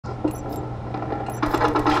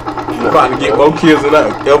I'm about to get more kills than I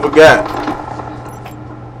ever got.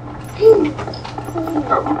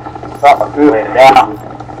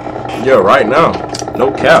 Yeah, right now.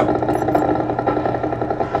 No cap.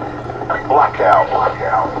 Blackout.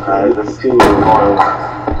 Alright, let's see what's going on.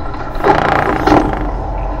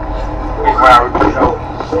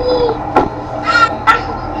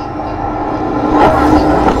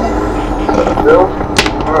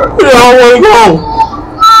 Where y'all wanna go?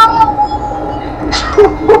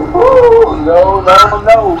 No.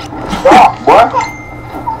 Stop, boy.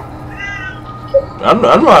 I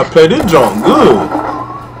know how to play this junk good.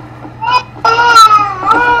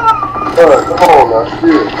 Alright, come on now,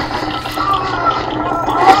 shit.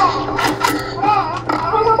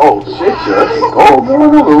 Oh shit, yeah. Oh, going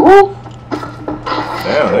on the roof.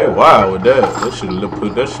 Damn, they wild with that. They should have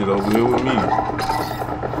put that shit over here with me.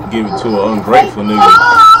 Give it to an ungrateful nigga.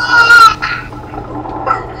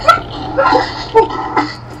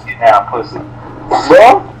 Get down, pussy. Bro?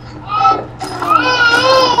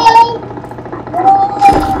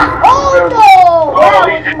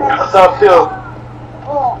 What's up, Phil?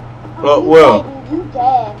 Well.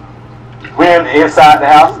 We're inside the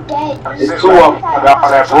house. It's two of them. I got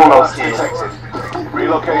that Bruno skin.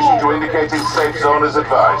 Relocation to indicated safe zone is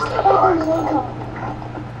advised.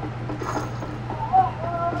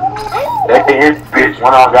 That is bitch.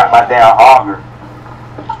 One of them got my damn auger.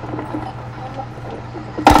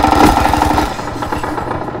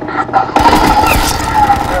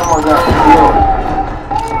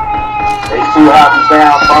 They two houses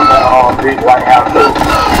down from the big white house.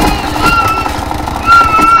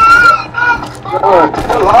 Good,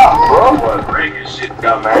 chill out, bro. What breaking shit,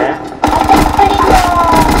 dumb man.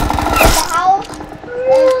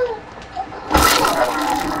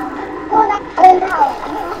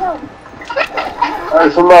 Hey,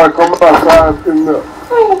 somebody come outside and pick me up.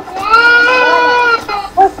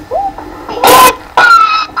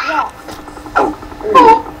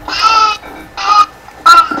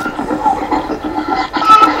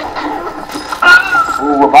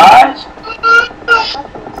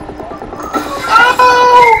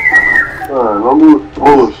 Don't do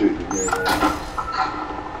bullshit, man.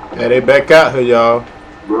 Yeah, they back out here, y'all.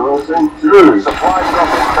 Bro, I'm serious. Supply drop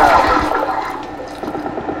inbound.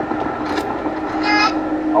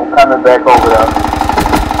 I'm coming back over there.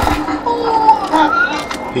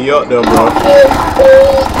 He up there, bro.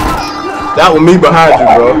 That was me behind you,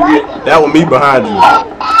 bro. That was me behind you.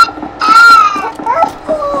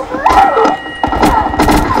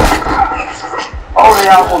 Oh, they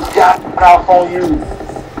almost got off on you.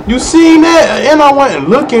 You seen that? And I wasn't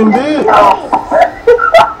looking, bitch.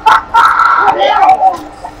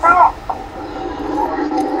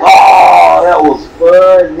 Oh, that was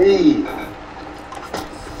funny.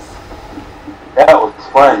 That was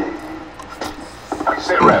funny.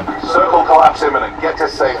 Sit rep. Circle collapse imminent. Get to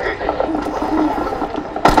safety.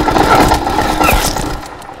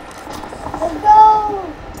 Let's go.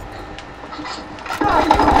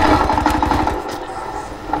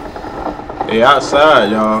 They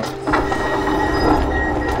outside, y'all.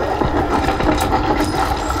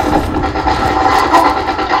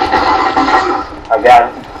 I got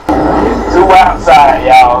him. It's two outside,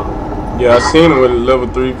 y'all. Yeah, I seen him with a level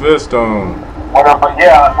 3 vest on.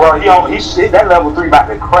 Yeah, well, he shit, that level 3 about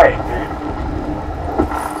to crack, man.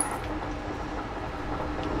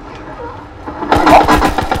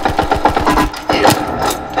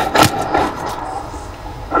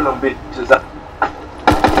 Them bitches up.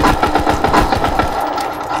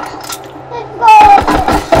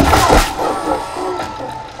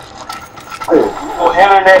 Oh,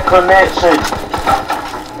 internet connection.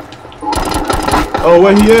 Oh,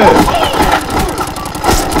 where he at?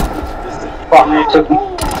 Fuck me, took me.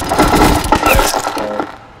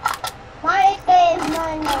 My is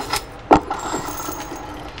mine.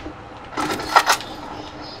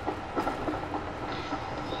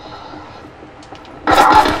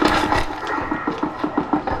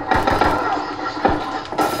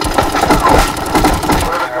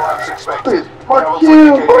 Fuck you!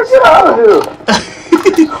 Fuck get out of here!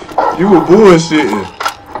 You were bullshitting.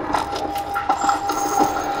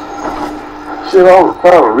 Shit, I was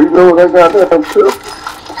trying to reload that goddamn chip.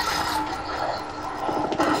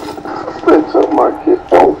 Spent some of my kids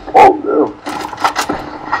don't fault them.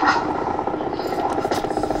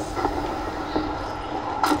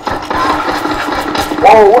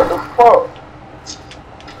 Whoa, what the fuck?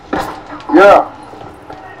 Yeah.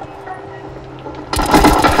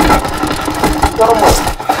 Someone.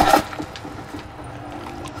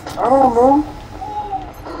 I don't know.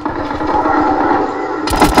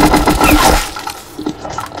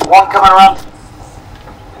 One coming around.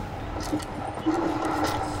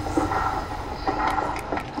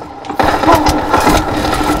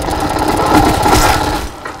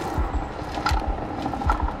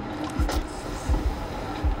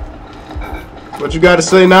 What you got to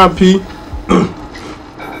say now, P?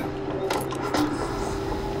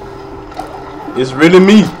 It's really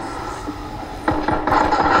me.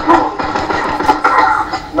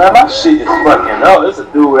 Man, my shit is fucking up. There's a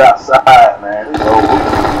dude outside, man. It's over.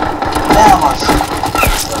 Damn, my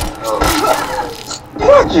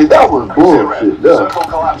shit. That was bullshit. Circle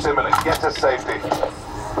collapse imminent. Get to safety.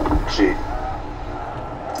 Shit.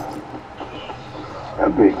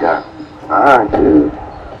 That big guy. Alright, dude.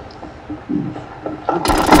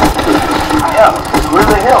 Yeah, it's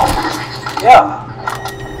really him. Yeah.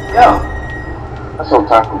 Yeah. That's some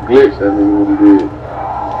type of glitch that nigga did.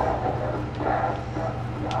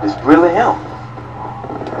 It's really him.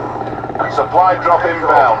 Supply drop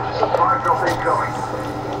inbound. Supply drop incoming.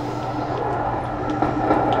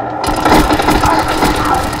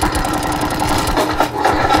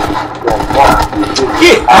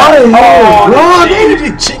 Get out of here, bro.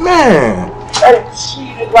 They man. They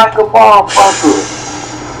cheated like a motherfucker.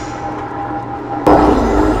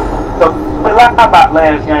 So, what about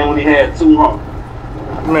last game when he had 2 runs?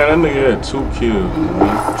 Man, that nigga had 2 kills,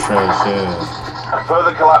 man. Trash ass.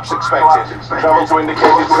 Further collapse expected. Travel to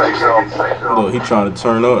indicated safe zone. Look, he trying to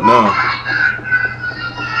turn up now.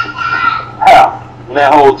 How? And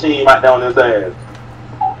that whole team right down his ass.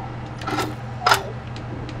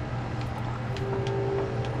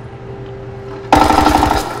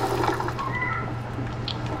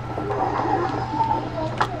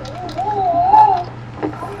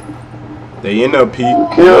 They in there, Pete.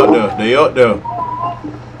 They up there. They up there.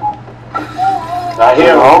 I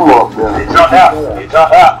hear him. I'm up there. He jumped out. He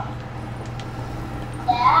jumped out.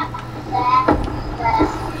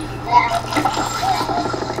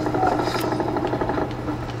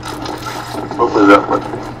 Open it up, but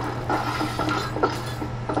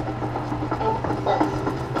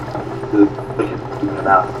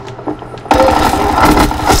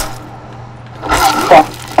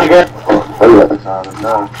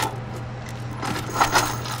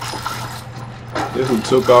This who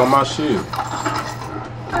took all my shit.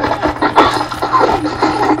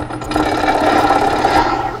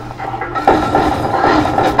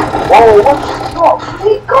 Whoa, what's up?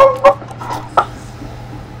 He go.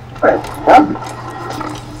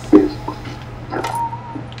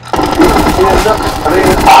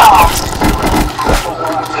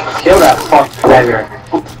 Kill that fuck beggar.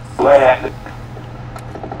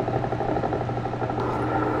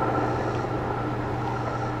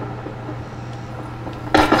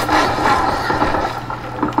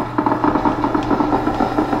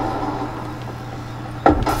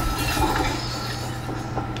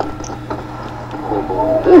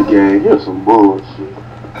 this game, here's some bullshit.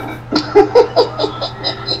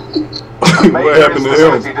 What happened to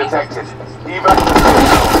him? Detected.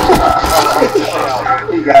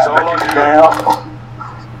 He got down.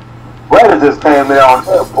 Where does this came down?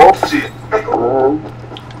 Bullshit.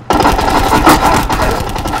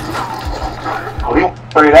 Oh, he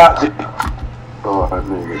straight out. Oh, I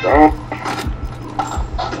mean, dog.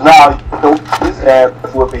 Nah, this ass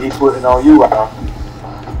whooping he putting on you out.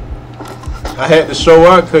 I had to show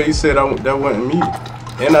up because he said that wasn't me.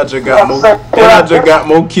 And I just got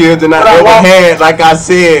more kills than I ever had. Like I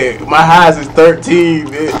said, my highs is 13.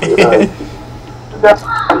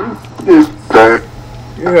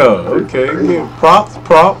 Yeah, okay. Yeah, props.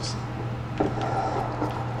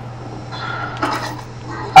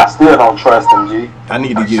 I still don't trust him, G. I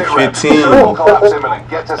need to get 15.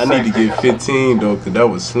 I need to get 15 though, cause that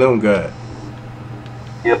was Slim God.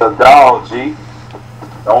 You're a dog, G.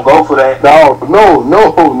 Don't go for that. Dog, no.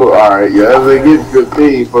 Alright, yeah, as they get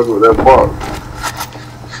 15, fucking with that bar.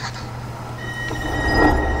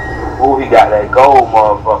 Ooh, he got that gold,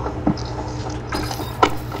 motherfucker.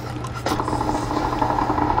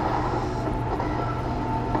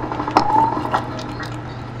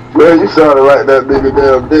 Man, you sounded like that nigga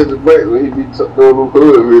damn Desert Break when he be doing them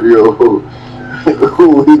hood videos.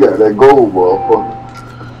 Ooh, he got that gold, motherfucker.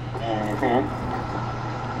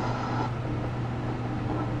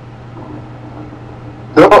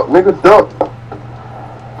 Duck, nigga, duck.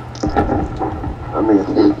 I mean,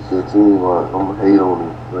 15, I'm gonna hate on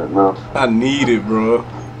him right now. I need it, bro.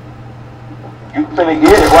 You finna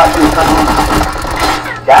get it. Watch this.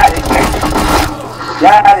 Got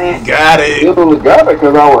it. You only got it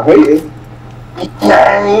because I was hating.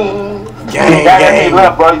 Gang.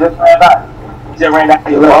 Left, bro. He just ran out. He ran out.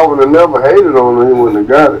 If I would have never hated on him, he wouldn't have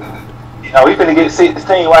got it. You know, we finna get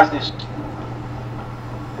 16. Watch this.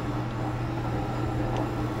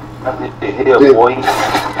 That's the hell, boy.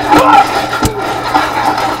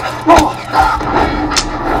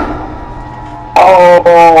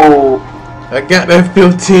 Oh. I got that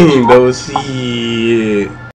 15 though. Shit.